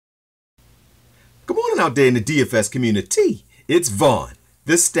Good morning out there in the DFS community. It's Vaughn,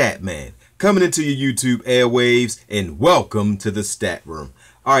 the Stat Man, coming into your YouTube airwaves, and welcome to the Stat Room.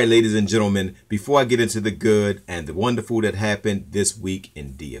 All right, ladies and gentlemen, before I get into the good and the wonderful that happened this week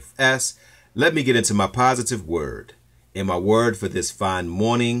in DFS, let me get into my positive word. And my word for this fine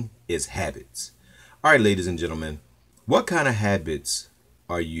morning is habits. All right, ladies and gentlemen, what kind of habits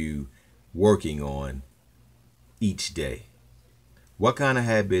are you working on each day? What kind of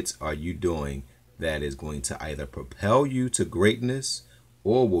habits are you doing that is going to either propel you to greatness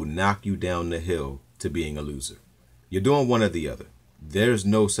or will knock you down the hill to being a loser? You're doing one or the other. There's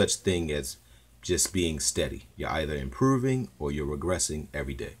no such thing as just being steady. You're either improving or you're regressing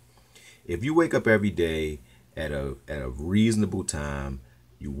every day. If you wake up every day at a reasonable time,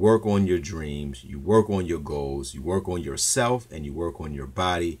 you work on your dreams, you work on your goals, you work on yourself, and you work on your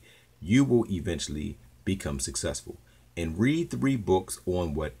body, you will eventually become successful. And read 3 books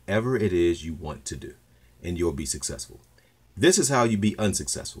on whatever it is you want to do, and you'll be successful. This is how you be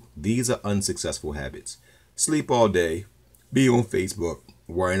unsuccessful. These are unsuccessful habits. Sleep all day, be on Facebook,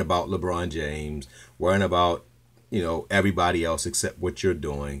 worrying about LeBron James, worrying about, everybody else except what you're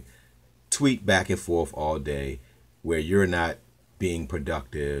doing. Tweet back and forth all day where you're not being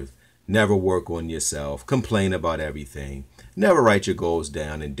productive, never work on yourself, complain about everything, never write your goals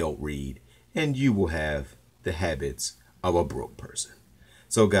down and don't read, and you will have the habits of a broke person.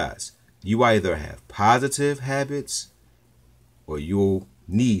 So guys, you either have positive habits or you'll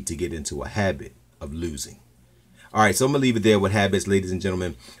need to get into a habit of losing. All right, so I'm gonna leave it there with habits, ladies and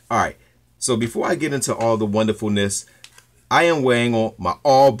gentlemen. All right, so before I get into all the wonderfulness, I am wearing on my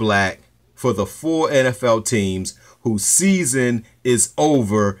all black for the 4 NFL teams whose season is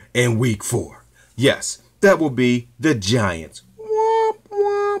over in week 4. Yes, that will be the Giants,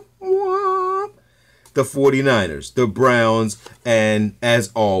 the 49ers, the Browns, and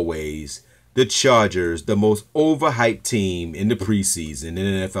as always, the Chargers, the most overhyped team in the preseason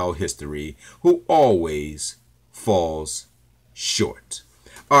in NFL history, who always falls short.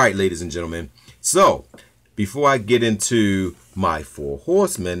 All right, ladies and gentlemen. So, before I get into my 4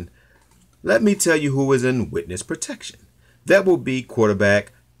 horsemen, let me tell you who is in witness protection. That will be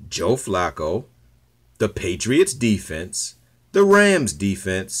quarterback Joe Flacco, the Patriots defense, the Rams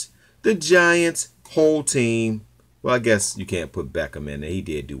defense, the Giants whole team. Well, I guess you can't put Beckham in there. He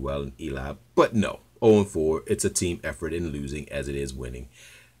did do well in Eli, but no. 0-4, it's a team effort in losing as it is winning.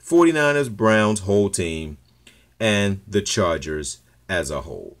 49ers, Browns whole team, and the Chargers as a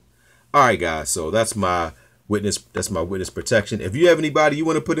whole. All right, guys, so that's my witness protection. If you have anybody you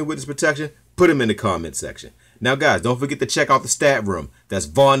want to put in witness protection, put them in the comment section. Now, guys, don't forget to check out the Stat Room. That's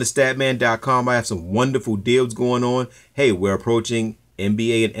VaughnTheStatMan.com. I have some wonderful deals going on. Hey, we're approaching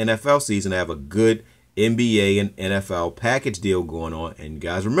NBA and NFL season. I have a good NBA and NFL package deal going on. And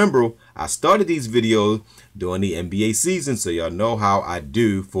guys, remember, I started these videos during the NBA season, so y'all know how I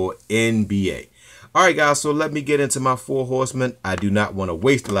do for NBA. All right, guys, so let me get into my 4 horsemen. I do not want to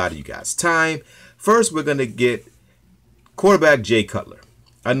waste a lot of you guys' time. First, we're going to get quarterback Jay Cutler.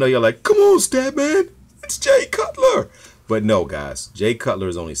 I know you're like, come on, Stat Man, it's Jay Cutler. But no, guys, Jay Cutler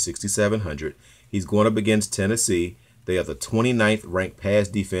is only 6,700. He's going up against Tennessee. They are the 29th ranked pass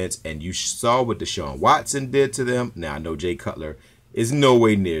defense, and you saw what Deshaun Watson did to them. Now, I know Jay Cutler is no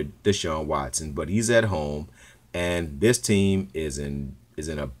way near Deshaun Watson, but he's at home, and this team is in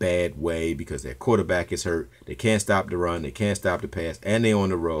a bad way because their quarterback is hurt. They can't stop the run, they can't stop the pass, and they're on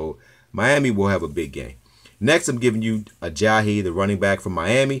the road. Miami will have a big game. Next, I'm giving you Ajayi, the running back from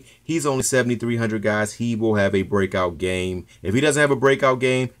Miami. He's only 7,300, guys. He will have a breakout game. If he doesn't have a breakout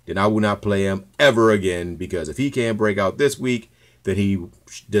game, then I will not play him ever again, because if he can't break out this week, then he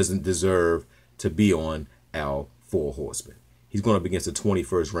doesn't deserve to be on our 4 horsemen. He's going up against the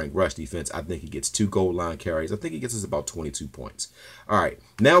 21st ranked rush defense. I think he gets 2 goal line carries. I think he gets us about 22 points. All right,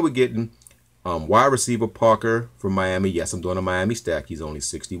 now we're getting wide receiver Parker from Miami. Yes, I'm doing a Miami stack. He's only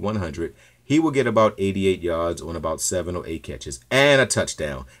 6,100. He will get about 88 yards on about 7 or 8 catches and a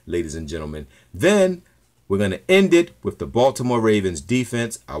touchdown, ladies and gentlemen. Then we're going to end it with the Baltimore Ravens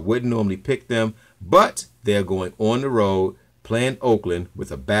defense. I wouldn't normally pick them, but they're going on the road playing Oakland with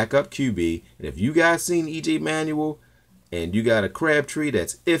a backup QB. And if you guys seen E.J. Manuel and you got a Crabtree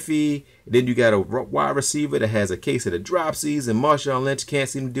that's iffy, and then you got a wide receiver that has a case of the dropsies, and Marshawn Lynch can't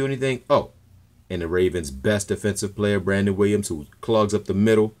seem to do anything. Oh, and the Ravens' best defensive player, Brandon Williams, who clogs up the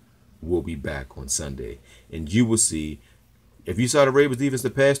middle, will be back on Sunday. And you will see, if you saw the Ravens defense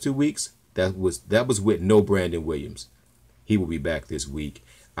the past 2 weeks, that was with no Brandon Williams. He will be back this week.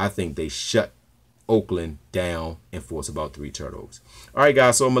 I think they shut Oakland down and force about 3 turnovers. All right,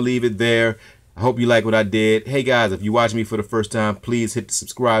 guys, so I'm going to leave it there. I hope you like what I did. Hey guys, if you watch me for the first time, please hit the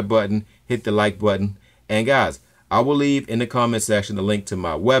subscribe button, hit the like button. And guys, I will leave in the comment section the link to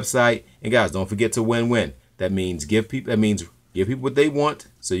my website. And guys, don't forget to win-win. That means give people what they want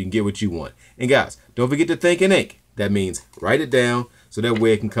so you can get what you want. And guys, don't forget to think and ink. That means write it down so that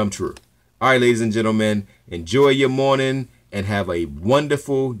way it can come true. All right, ladies and gentlemen, enjoy your morning and have a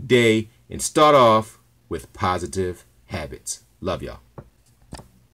wonderful day and start off with positive habits. Love y'all.